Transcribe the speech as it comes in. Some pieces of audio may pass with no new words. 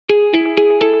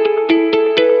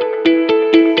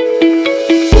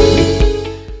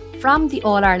From the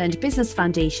All Ireland Business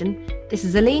Foundation, this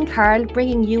is Elaine Carl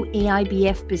bringing you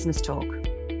AIBF Business Talk.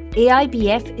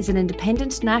 AIBF is an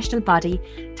independent national body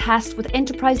tasked with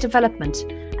enterprise development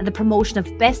and the promotion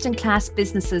of best-in-class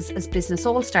businesses as business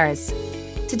all-stars.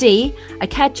 Today, I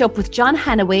catch up with John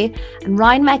Hannaway and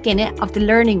Ryan McInnett of the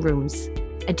Learning Rooms,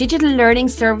 a digital learning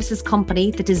services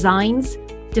company that designs,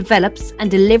 develops and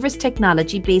delivers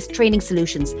technology-based training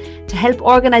solutions to help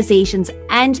organisations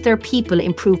and their people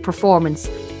improve performance.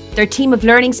 Their team of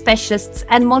learning specialists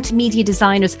and multimedia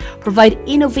designers provide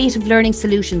innovative learning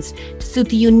solutions to suit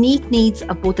the unique needs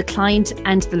of both the client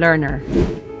and the learner.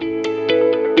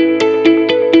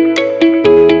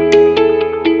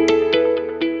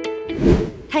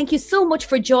 Thank you so much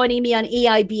for joining me on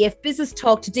AIBF Business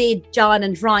Talk today, John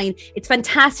and Ryan. It's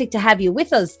fantastic to have you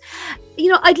with us.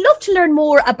 I'd love to learn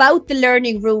more about the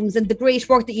learning rooms and the great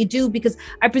work that you do, because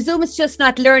I presume it's just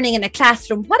not learning in a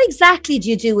classroom. What exactly do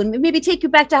you do? And maybe take you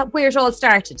back to where it all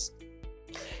started.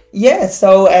 Yeah,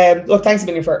 so look, thanks a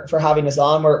million for having us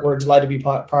on. We're delighted to be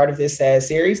part of this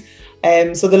series.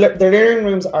 So the Learning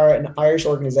Rooms are an Irish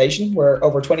organisation. We're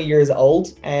over 20 years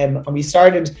old, and we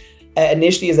started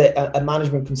initially as a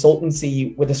management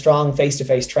consultancy with a strong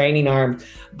face-to-face training arm,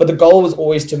 but the goal was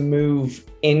always to move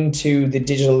into the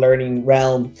digital learning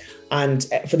realm. And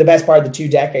for the best part of the 2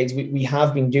 decades, we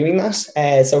have been doing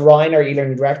that. So Ryan, our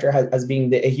eLearning director, has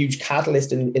been a huge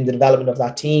catalyst in the development of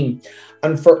that team.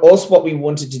 And for us, what we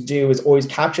wanted to do is always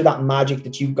capture that magic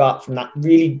that you got from that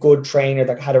really good trainer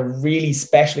that had a really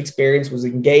special experience, was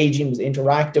engaging, was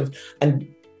interactive,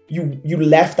 and you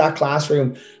left that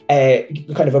classroom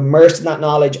kind of immersed in that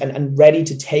knowledge and ready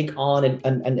to take on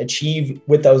and achieve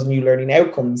with those new learning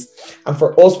outcomes. And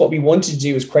for us, what we wanted to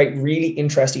do is create really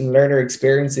interesting learner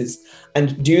experiences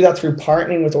and do that through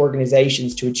partnering with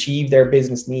organizations to achieve their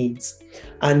business needs.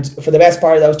 And for the best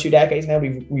part of those 2 decades now,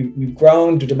 we've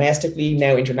grown domestically,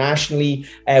 now internationally.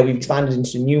 We've expanded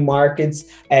into new markets.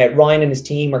 Ryan and his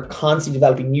team are constantly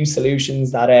developing new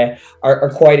solutions that are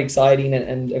quite exciting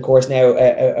and of course now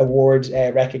award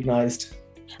recognized.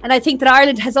 And I think that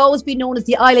Ireland has always been known as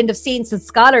the island of saints and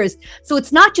scholars. So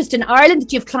it's not just in Ireland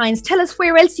that you have clients. Tell us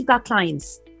where else you've got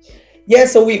clients. Yeah,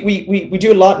 so we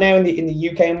do a lot now in the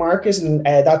UK market, and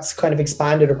that's kind of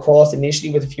expanded across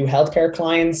initially with a few healthcare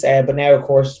clients, but now of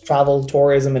course travel,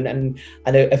 tourism, and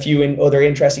a few in other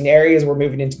interesting areas. We're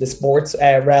moving into the sports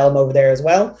realm over there as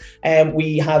well.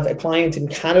 We have a client in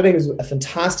Canada who's a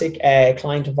fantastic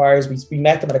client of ours. We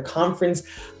met them at a conference,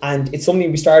 and it's something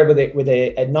we started with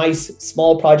a nice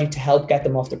small project to help get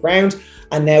them off the ground.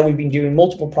 And now we've been doing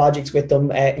multiple projects with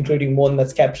them, including one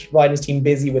that's kept Ryan's team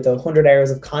busy with 100 hours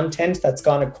of content that's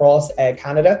gone across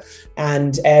Canada.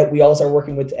 And we also are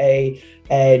working with a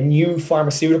new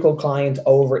pharmaceutical client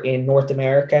over in North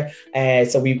America.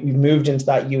 So we've moved into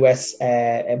that US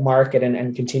market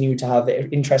and continue to have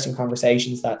interesting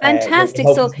conversations that fantastic.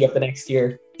 We'll hope to see up the next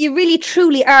year. You really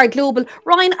truly are global.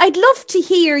 Ryan, I'd love to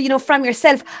hear, from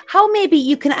yourself, how maybe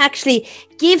you can actually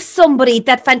give somebody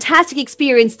that fantastic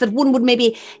experience that one would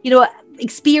maybe,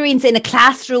 experience in a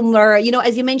classroom, or,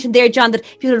 as you mentioned there, John, that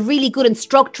if you're a really good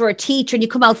instructor or teacher and you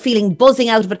come out feeling buzzing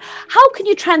out of it, how can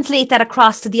you translate that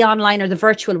across to the online or the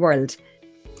virtual world?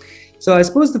 So I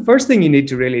suppose the first thing you need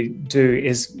to really do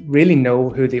is really know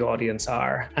who the audience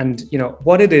are and,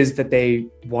 what it is that they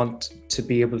want to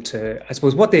be able to, I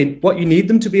suppose, what you need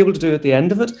them to be able to do at the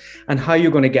end of it, and how you're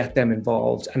going to get them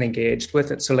involved and engaged with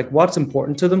it. So like what's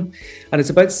important to them, and it's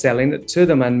about selling it to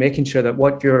them and making sure that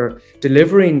what you're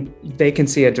delivering, they can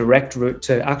see a direct route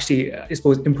to actually, I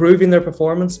suppose, improving their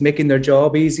performance, making their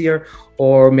job easier,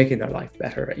 or making their life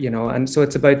better, and so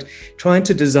it's about trying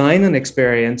to design an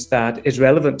experience that is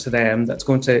relevant to them, that's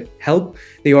going to help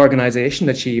the organization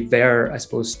achieve their, I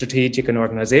suppose, strategic and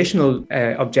organizational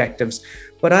objectives,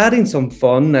 but adding some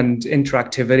fun and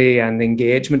interactivity and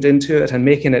engagement into it, and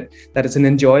making it that it's an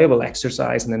enjoyable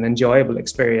exercise and an enjoyable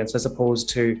experience, as opposed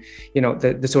to,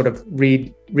 the sort of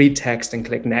read text and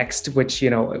click next, which,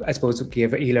 I suppose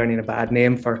gave eLearning a bad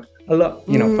name for a lot,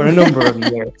 for a number of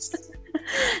years.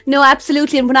 No,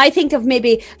 absolutely. And when I think of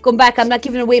maybe going back, I'm not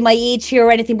giving away my age here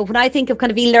or anything, but when I think of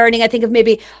kind of e-learning, I think of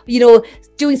maybe,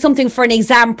 doing something for an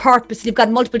exam purpose, and you've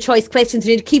got multiple choice questions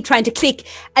and you keep trying to click,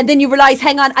 and then you realize,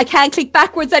 hang on, I can't click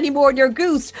backwards anymore, and you're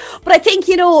goosed. But I think,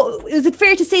 is it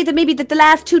fair to say that maybe that the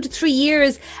last 2 to 3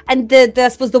 years and I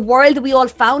suppose the world that we all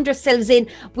found ourselves in,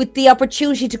 with the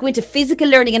opportunity to go into physical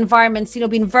learning environments,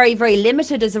 being very, very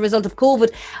limited as a result of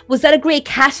COVID, was that a great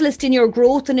catalyst in your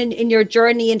growth and in your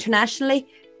journey internationally?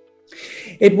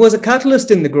 It was a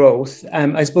catalyst in the growth.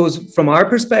 I suppose from our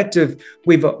perspective,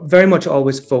 we've very much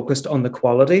always focused on the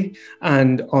quality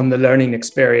and on the learning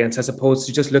experience, as opposed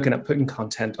to just looking at putting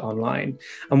content online.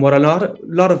 And what a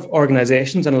lot of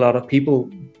organizations and a lot of people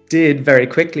did very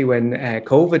quickly when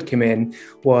COVID came in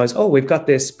was, oh, we've got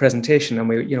this presentation and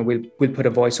we'll put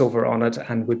a voiceover on it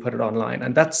and we put it online.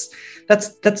 And that's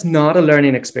not a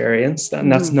learning experience, and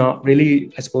that's not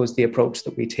really, I suppose, the approach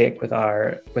that we take with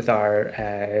our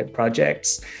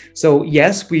projects. So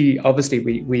yes, we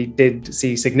did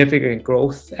see significant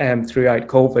growth throughout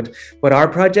COVID, but our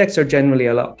projects are generally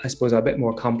a bit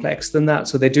more complex than that.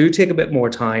 So they do take a bit more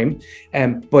time,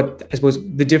 but I suppose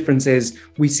the difference is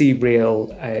we see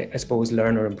real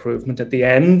learner improvement at the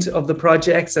end of the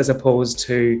projects, as opposed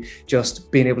to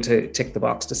just being able to tick the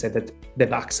box to say that they've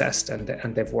accessed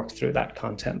and they've worked through that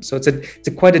content. So it's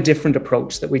a quite a different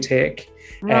approach that we take.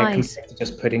 Right. Compared to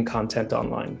just putting content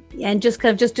online. And just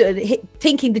kind of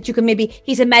thinking that you can maybe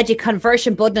hit a magic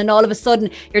conversion button and all of a sudden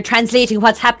you're translating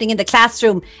what's happening in the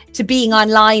classroom to being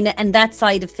online and that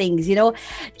side of things,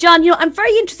 John, I'm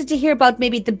very interested to hear about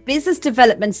maybe the business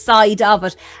development side of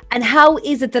it, and how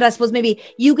is it that I suppose maybe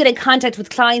you get in contact with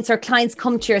clients or clients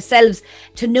come to yourselves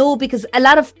to know, because a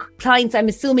lot of clients, I'm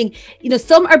assuming,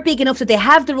 some are big enough that they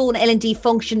have their own L&D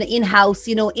function in-house,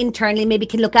 internally, maybe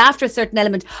can look after a certain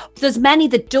element. But there's many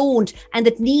that don't and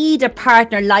that need a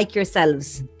partner like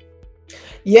yourselves.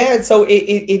 Yeah, so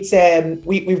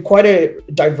we've quite a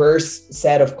diverse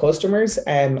set of customers,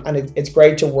 and it's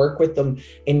great to work with them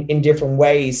in different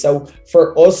ways. So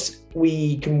for us,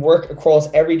 we can work across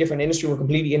every different industry. We're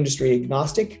completely industry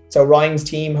agnostic. So Ryan's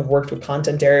team have worked with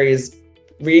content areas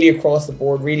really across the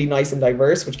board, really nice and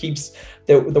diverse, which keeps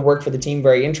the work for the team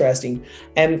very interesting.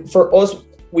 And for us,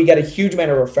 we get a huge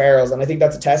amount of referrals, and I think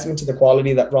that's a testament to the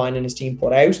quality that Ryan and his team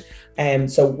put out.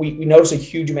 And so we notice a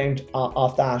huge amount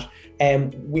of that.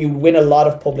 We win a lot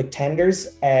of public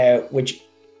tenders, which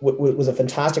was a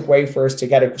fantastic way for us to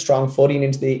get a strong footing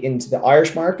into the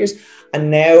Irish market. And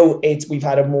now we've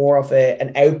had more of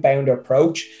an outbound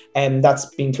approach, and that's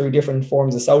been through different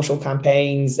forms of social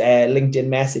campaigns, LinkedIn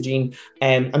messaging,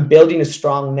 and building a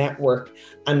strong network.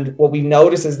 And what we've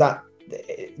noticed is that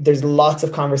there's lots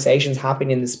of conversations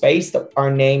happening in the space that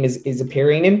our name is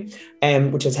appearing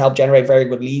in, which has helped generate very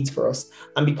good leads for us.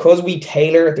 And because we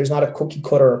tailor, there's not a cookie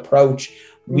cutter approach,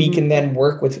 we can then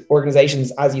work with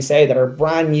organizations, as you say, that are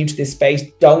brand new to this space,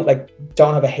 don't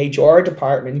have a HR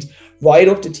department, right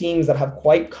up to teams that have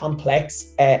quite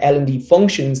complex L&D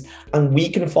functions, and we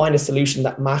can find a solution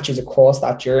that matches across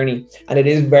that journey. And it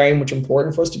is very much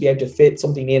important for us to be able to fit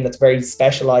something in that's very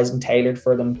specialized and tailored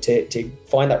for them to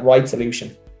find that right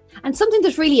solution. And something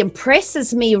that really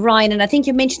impresses me, Ryan, and I think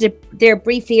you mentioned it there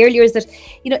briefly earlier, is that,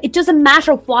 it doesn't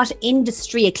matter what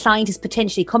industry a client is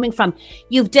potentially coming from.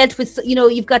 You've dealt with,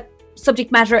 you've got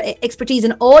subject matter expertise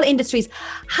in all industries.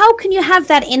 How can you have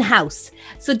that in-house?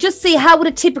 So just say, how would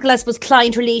a typical, I suppose,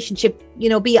 client relationship,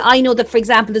 be? I know that, for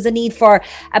example, there's a need for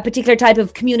a particular type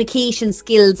of communication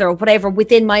skills or whatever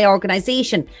within my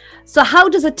organization. So how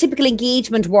does a typical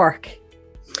engagement work?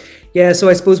 Yeah, so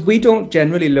I suppose we don't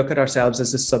generally look at ourselves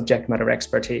as a subject matter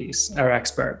expertise or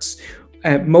experts.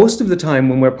 Most of the time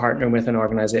when we're partnering with an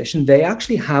organization, they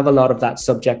actually have a lot of that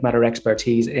subject matter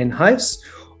expertise in-house,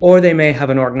 or they may have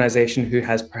an organization who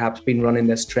has perhaps been running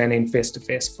this training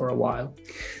face-to-face for a while.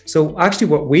 So actually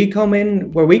where we come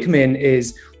in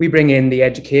is we bring in the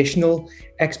educational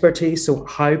expertise, so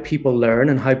how people learn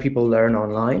and how people learn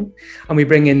online. And we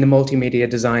bring in the multimedia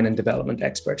design and development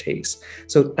expertise.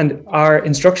 So, and our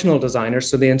instructional designers,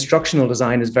 so the instructional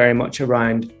design is very much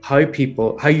around how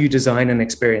you design an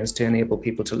experience to enable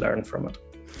people to learn from it.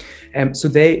 So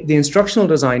the instructional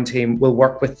design team will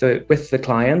work with the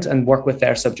client and work with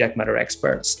their subject matter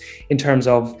experts in terms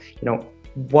of,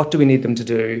 what do we need them to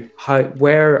do?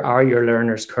 Where are your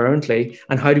learners currently?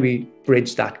 And how do we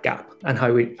bridge that gap? And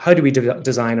how do we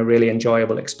design a really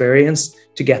enjoyable experience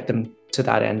to get them to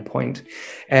that end point?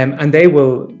 And they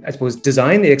will, I suppose,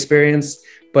 design the experience,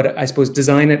 but I suppose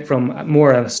design it from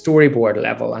more at a storyboard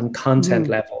level and content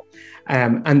level.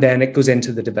 And then it goes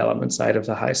into the development side of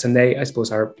the house. And they, I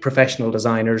suppose, are professional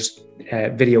designers,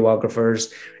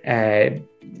 videographers,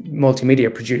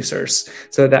 multimedia producers.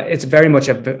 So that it's very much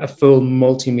a full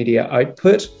multimedia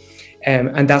output.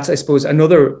 And that's, I suppose,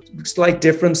 another slight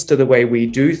difference to the way we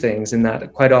do things, in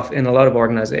that quite often in a lot of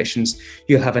organizations,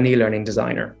 you'll have an e-learning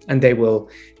designer and they will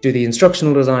do the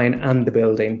instructional design and the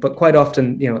building. But quite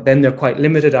often, then they're quite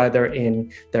limited either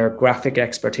in their graphic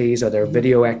expertise or their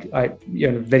video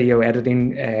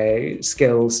editing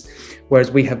skills. Whereas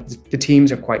we have, the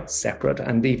teams are quite separate.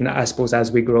 And even, I suppose,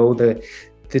 as we grow, the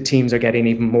the teams are getting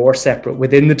even more separate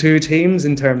within the two teams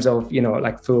in terms of,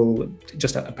 like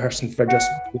just a person for just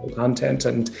content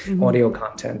and audio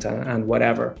content and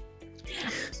whatever.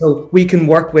 So we can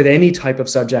work with any type of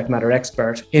subject matter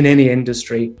expert in any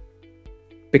industry,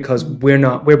 because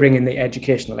we're bringing the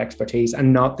educational expertise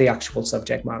and not the actual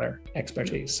subject matter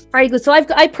expertise. Very good. So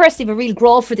I personally have a real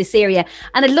grow for this area,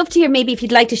 and I'd love to hear maybe if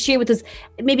you'd like to share with us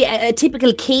maybe a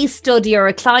typical case study or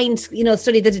a client,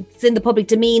 study that it's in the public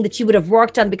domain that you would have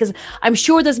worked on, because I'm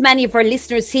sure there's many of our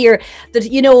listeners here that,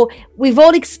 we've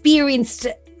all experienced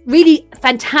really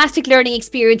fantastic learning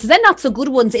experiences and not so good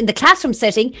ones in the classroom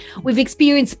setting. We've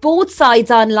experienced both sides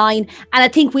online, and I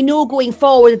think we know going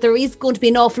forward that there is going to be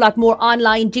an awful lot more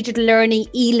online digital learning,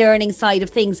 e-learning side of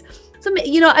things. So,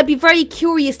 I'd be very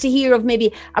curious to hear of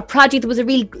maybe a project that was a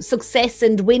real success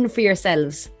and win for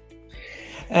yourselves.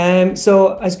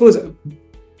 So I suppose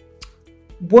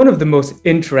one of the most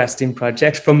interesting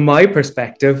projects from my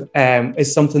perspective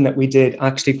is something that we did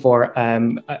actually for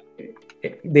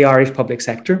the Irish public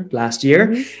sector last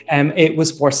year. It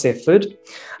was for Safe Food,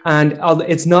 and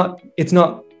it's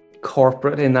not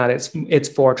corporate in that it's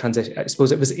for transition. I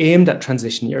suppose it was aimed at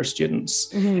transition year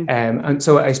students, and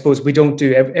so I suppose we don't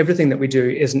do everything that we do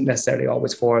isn't necessarily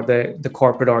always for the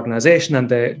corporate organisation and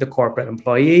the corporate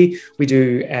employee. We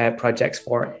do projects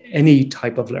for any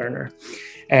type of learner,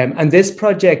 and this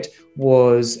project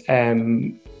was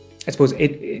I suppose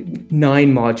 9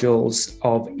 modules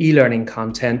of e-learning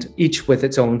content, each with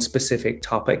its own specific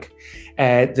topic.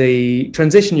 The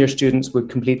transition year students would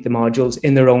complete the modules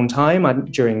in their own time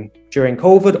and during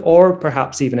COVID, or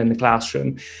perhaps even in the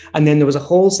classroom. And then there was a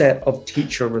whole set of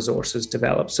teacher resources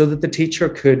developed so that the teacher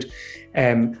could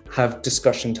have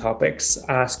discussion topics,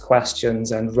 ask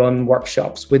questions, and run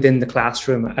workshops within the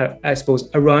classroom, I suppose,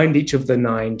 around each of the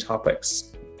 9 topics.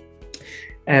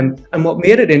 And what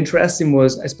made it interesting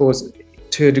was, I suppose,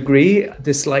 to a degree,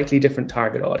 the slightly different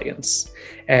target audience,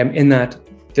 in that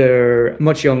they're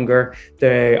much younger,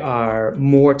 they are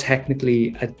more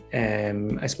technically,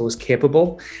 I suppose,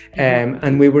 capable.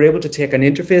 And we were able to take an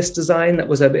interface design that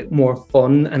was a bit more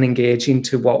fun and engaging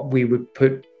to what we would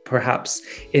put perhaps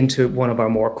into one of our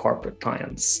more corporate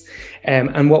clients.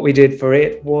 And what we did for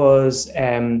it was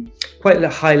quite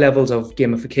high levels of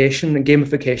gamification. And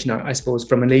gamification, I suppose,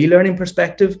 from an e-learning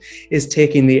perspective, is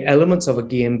taking the elements of a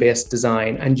game-based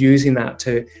design and using that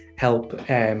to help,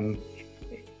 I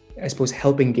suppose,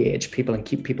 help engage people and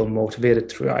keep people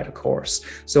motivated throughout a course.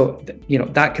 So,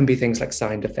 that can be things like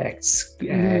sound effects,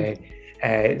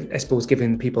 I suppose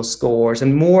giving people scores,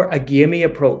 and more a gamey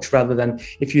approach rather than,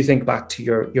 if you think back to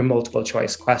your multiple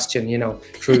choice question,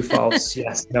 true, false,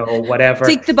 yes, no, whatever.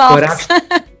 Tick the box.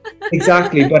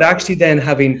 Exactly. But actually then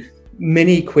having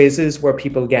mini quizzes where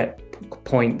people get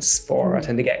points for it,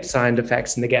 and they get sound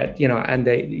effects, and they get, and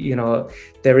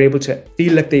they're able to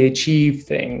feel like they achieve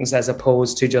things as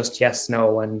opposed to just yes,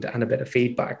 no, and a bit of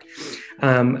feedback.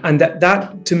 And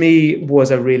that to me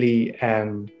was a really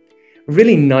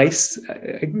nice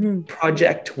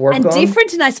project to work on. And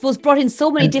different, and I suppose brought in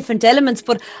so many different elements,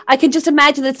 but I can just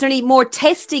imagine it's nearly more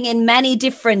testing in many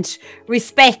different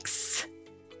respects.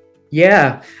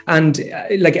 Yeah. And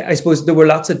I suppose there were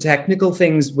lots of technical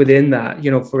things within that.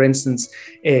 For instance,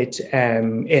 it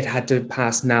had to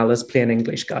pass NALA's plain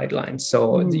English guidelines.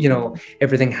 So,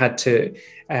 everything had to,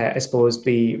 I suppose,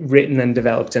 be written and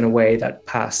developed in a way that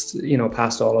passed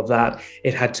all of that.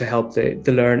 It had to help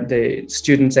the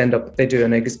students they do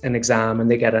an exam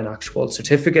and they get an actual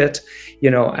certificate.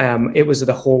 It was,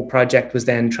 the whole project was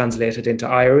then translated into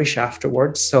Irish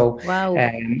afterwards. So, wow.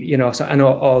 So I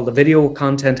know all the video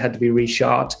content had to be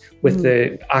reshot with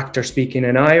the actor speaking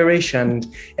in Irish and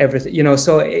everything,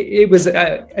 so it was,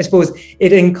 I suppose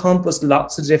it encompassed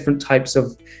lots of different types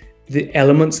of the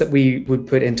elements that we would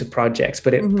put into projects,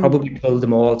 but it probably pulled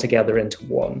them all together into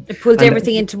one. It pulled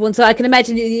everything into one. So I can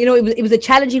imagine, it was a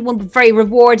challenging one, but very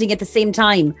rewarding at the same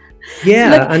time.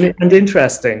 Yeah, so and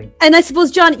interesting. And I suppose,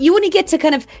 John, you only get to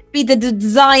kind of be the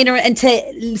designer and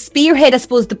to spearhead, I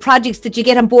suppose, the projects that you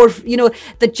get on board,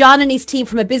 that John and his team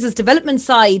from a business development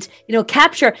side,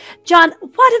 capture. John,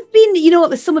 what have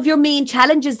been, some of your main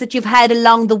challenges that you've had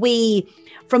along the way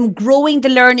from growing the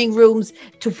learning rooms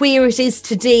to where it is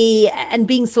today and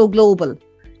being so global?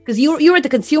 Because you're at the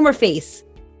consumer face.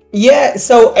 Yeah,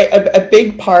 so a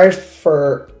big part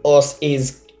for us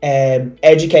is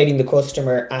educating the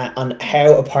customer on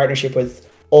how a partnership with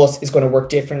us is going to work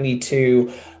differently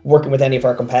to working with any of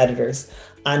our competitors.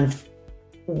 And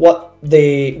what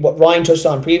Ryan touched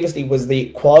on previously was the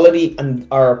quality and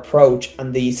our approach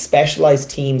and the specialized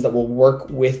teams that will work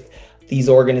with these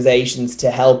organizations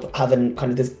to help have kind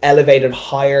of this elevated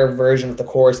higher version of the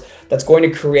course that's going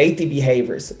to create the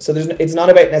behaviors. So it's not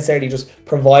about necessarily just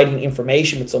providing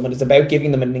information with someone, it's about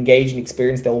giving them an engaging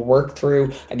experience they'll work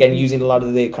through, again using a lot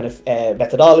of the kind of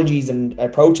methodologies and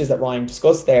approaches that Ryan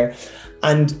discussed there.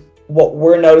 And what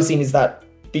we're noticing is that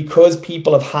because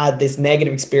people have had this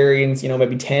negative experience,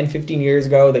 maybe 10, 15 years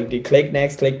ago, they did click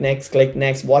next,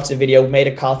 watch the video, made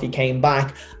a coffee, came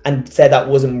back and said that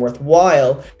wasn't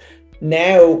worthwhile.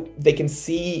 Now they can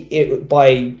see it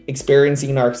by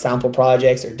experiencing our sample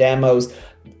projects or demos,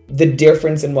 the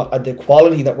difference in the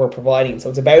quality that we're providing. So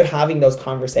it's about having those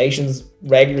conversations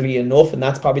regularly enough. And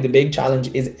that's probably the big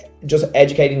challenge, is just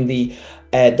educating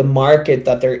the market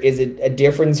that there is a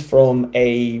difference from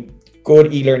a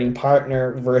good e-learning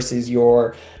partner versus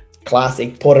your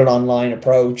classic put it online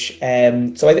approach.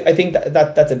 So I think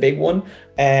that's a big one.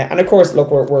 And of course, look,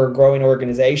 we're a growing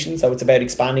organization, so it's about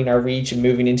expanding our reach and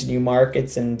moving into new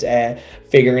markets and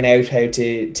figuring out how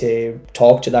to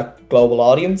talk to that global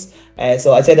audience.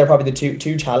 So I'd say they're probably the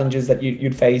two challenges that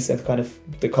you'd face and kind of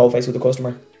the co-face with the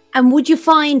customer. And would you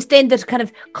find then that kind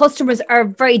of customers are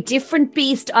very different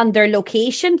based on their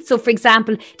location? So for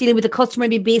example, dealing with a customer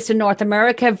maybe based in North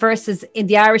America versus in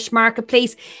the Irish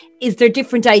marketplace, is there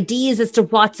different ideas as to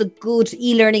what's a good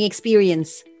e-learning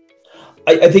experience?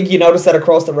 I think you notice that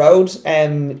across the road.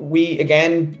 We,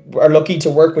 again, are lucky to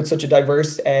work with such a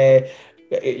diverse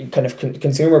kind of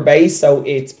consumer base. So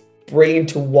it's brilliant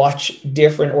to watch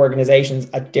different organizations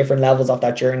at different levels of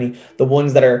that journey. The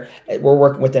ones that we're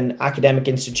working with an academic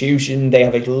institution, they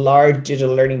have a large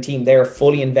digital learning team. They're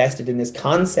fully invested in this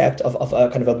concept of a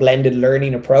kind of a blended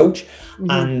learning approach. Mm-hmm.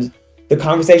 And the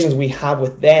conversations we have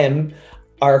with them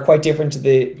are quite different to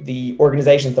the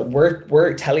organizations that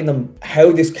we're telling them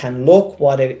how this can look,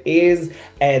 what it is,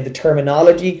 the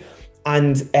terminology.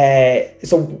 And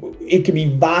so it can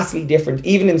be vastly different,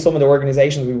 even in some of the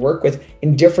organizations we work with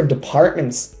in different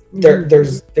departments. Mm-hmm.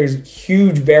 There's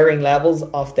huge varying levels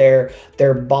of their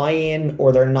buy-in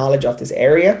or their knowledge of this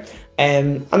area,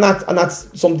 and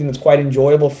that's something that's quite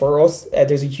enjoyable for us.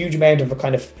 There's a huge amount of a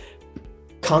kind of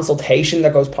consultation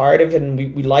that goes part of it, and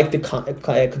we like the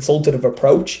consultative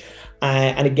approach.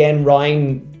 And again,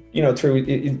 Ryan,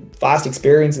 through vast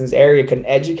experience in this area, can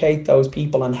educate those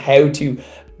people on how to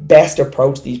best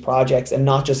approach these projects, and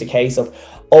not just a case of,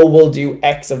 we'll do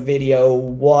X of video,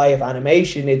 Y of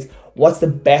animation. It's what's the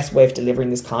best way of delivering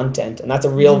this content, and that's a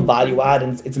real value add.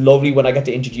 And it's lovely when I get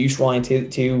to introduce Ryan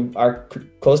to our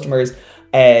customers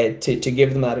to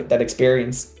give them that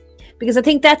experience. Because I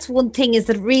think that's one thing, is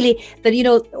that really that,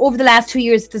 over the last 2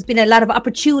 years, there's been a lot of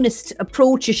opportunist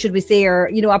approaches, should we say, or,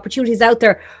 opportunities out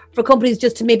there for companies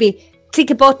just to maybe click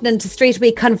a button and to straight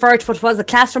away convert what was a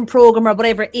classroom program or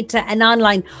whatever into an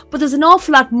online. But there's an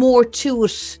awful lot more to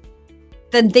it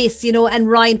than this, and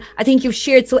Ryan, I think you've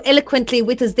shared so eloquently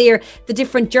with us there the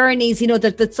different journeys,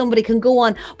 that somebody can go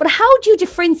on. But how do you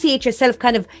differentiate yourself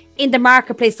kind of in the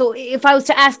marketplace? So if I was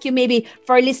to ask you, maybe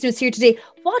for our listeners here today,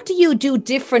 what do you do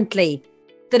differently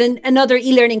that another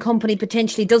e-learning company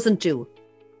potentially doesn't do?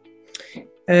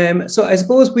 So I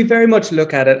suppose we very much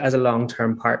look at it as a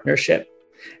long-term partnership.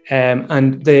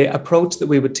 And the approach that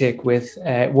we would take with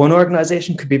one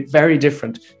organization could be very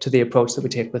different to the approach that we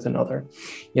take with another.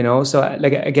 So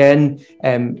like, again,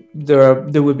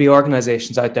 there would be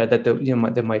organizations out there that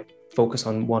they might focus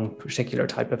on one particular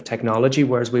type of technology,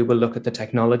 whereas we will look at the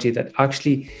technology that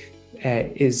actually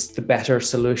is the better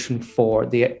solution for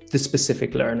the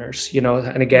specific learners,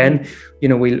 and again,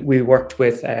 we worked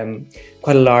with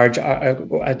quite a large,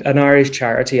 an Irish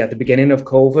charity at the beginning of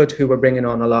COVID, who were bringing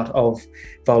on a lot of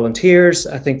volunteers.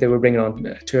 I think they were bringing on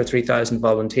 2,000 or 3,000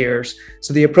 volunteers.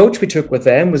 So the approach we took with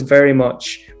them was very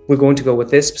much, we're going to go with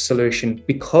this solution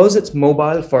because it's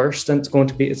mobile first and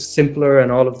it's simpler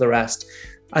and all of the rest,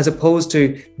 as opposed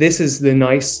to this is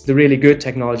the really good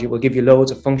technology, will give you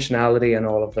loads of functionality and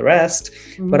all of the rest.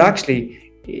 Mm-hmm. But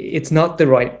actually, it's not the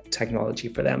right technology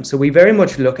for them. So we very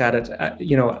much look at it,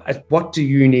 at what do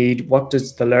you need? What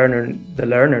does the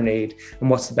learner need? And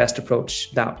what's the best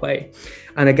approach that way?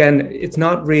 And again, it's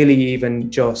not really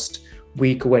even just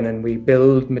we go in and we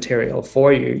build material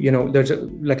for you. There's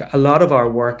a lot of our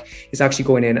work is actually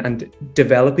going in and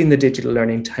developing the digital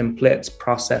learning templates,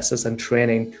 processes, and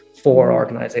training for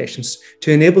organizations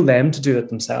to enable them to do it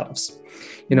themselves.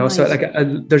 Nice. So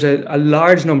there's a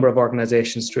large number of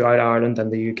organizations throughout Ireland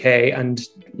and the UK, and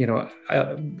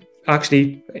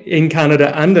actually in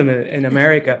Canada and in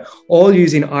America, all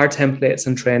using our templates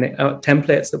and training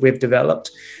templates that we've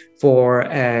developed for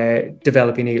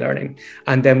developing e-learning.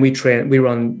 And then we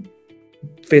run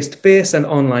face-to-face and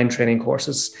online training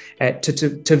courses to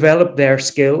develop their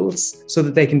skills so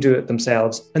that they can do it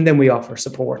themselves. And then we offer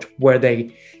support where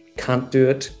they can't do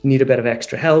it, need a bit of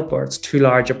extra help, or it's too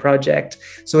large a project.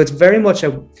 So it's very much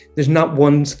there's not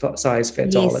one size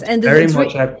fits all. It's very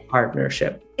much a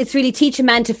partnership. It's really teach a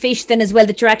man to fish then as well,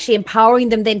 that you're actually empowering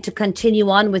them then to continue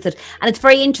on with it. And it's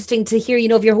very interesting to hear,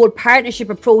 of your whole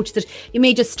partnership approach, that you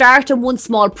may just start on one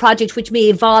small project which may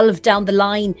evolve down the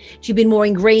line to be more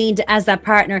ingrained as that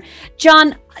partner.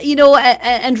 John,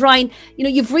 and Ryan,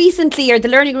 you've recently, or the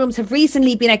Learning Rooms have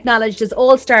recently been acknowledged as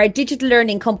All-Star Digital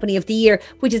Learning Company of the Year,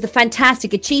 which is a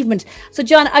fantastic achievement. So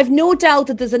John, I've no doubt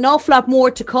that there's an awful lot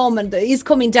more to come and is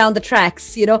coming down the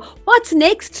tracks. What's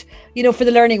next, for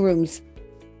the Learning Rooms?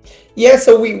 Yeah,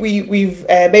 so we've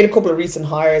made a couple of recent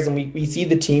hires, and we see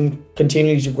the team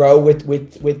continuing to grow with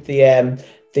the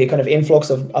kind of influx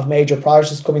of major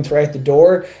projects coming throughout the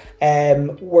door.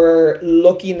 We're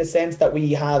lucky in the sense that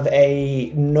we have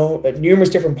numerous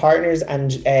different partners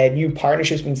and new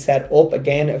partnerships being set up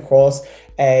again across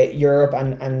Europe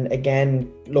and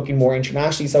again looking more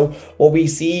internationally. So what we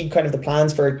see kind of the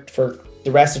plans for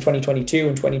the rest of 2022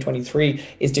 and 2023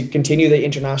 is to continue the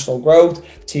international growth,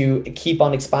 to keep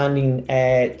on expanding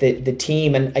the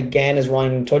team, and again, as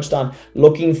Ryan touched on,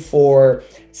 looking for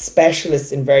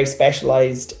specialists in very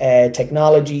specialized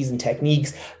technologies and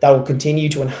techniques that will continue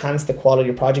to enhance the quality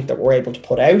of project that we're able to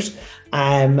put out.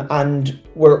 And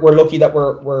we're lucky that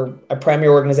we're a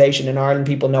premier organization in Ireland.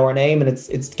 People know our name, and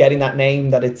it's getting that name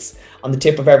that it's on the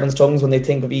tip of everyone's tongues when they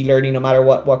think of e-learning, no matter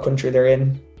what country they're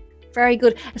in. Very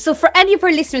good. So for any of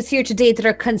our listeners here today that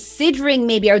are considering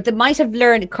maybe, or that might have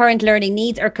current learning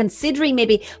needs, or considering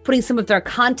maybe putting some of their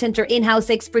content or in-house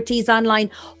expertise online,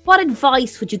 what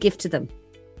advice would you give to them?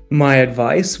 My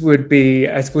advice would be,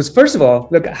 I suppose, first of all,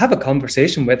 look, have a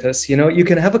conversation with us. You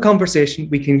can have a conversation.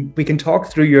 We can talk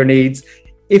through your needs.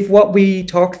 If what we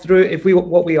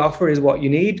what we offer is what you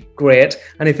need, great.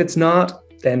 And if it's not,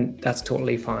 then that's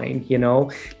totally fine.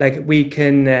 Like we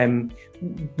can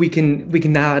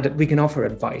offer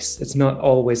advice. It's not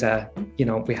always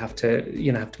we have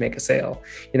to make a sale.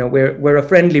 We're a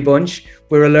friendly bunch.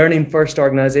 We're a learning first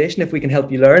organization. If we can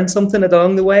help you learn something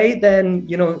along the way, then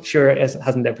sure, it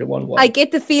hasn't everyone won. I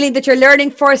get the feeling that you're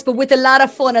learning first, but with a lot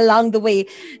of fun along the way.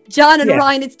 John and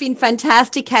Ryan, it's been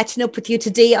fantastic catching up with you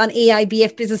today on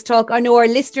AIBF Business Talk. I know our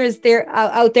listeners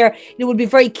out there would be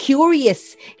very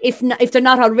curious if they're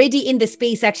not already in the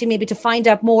space, actually, maybe to find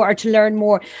out more or to learn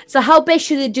more. So how best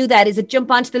should they do that? Is it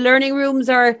jump onto the Learning Rooms,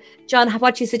 or John,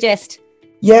 what do you suggest?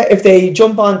 Yeah, if they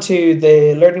jump onto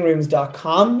the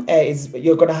learningrooms.com,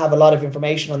 you're going to have a lot of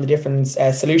information on the different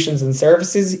solutions and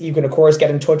services. You can, of course,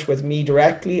 get in touch with me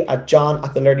directly at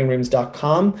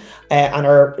john@thelearningrooms.com. And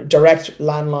our direct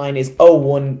landline is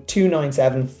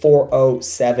 01297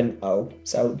 4070.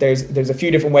 So there's a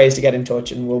few different ways to get in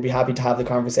touch, and we'll be happy to have the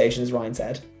conversation, as Ryan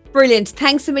said. Brilliant.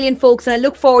 Thanks a million, folks. And I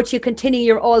look forward to you continuing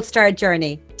your all-star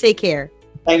journey. Take care.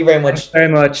 Thank you very much. Thanks very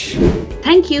much.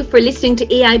 Thank you for listening to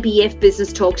AIBF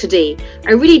Business Talk today.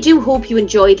 I really do hope you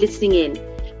enjoyed listening in.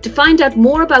 To find out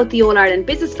more about the All Ireland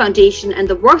Business Foundation and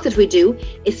the work that we do,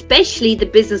 especially the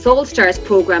Business All Stars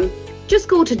programme, just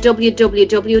go to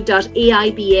www.aibf.ie.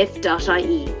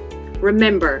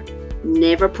 Remember,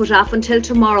 never put off until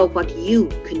tomorrow what you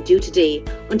can do today.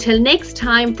 Until next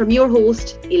time, from your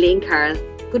host, Elaine Carroll.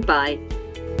 Goodbye.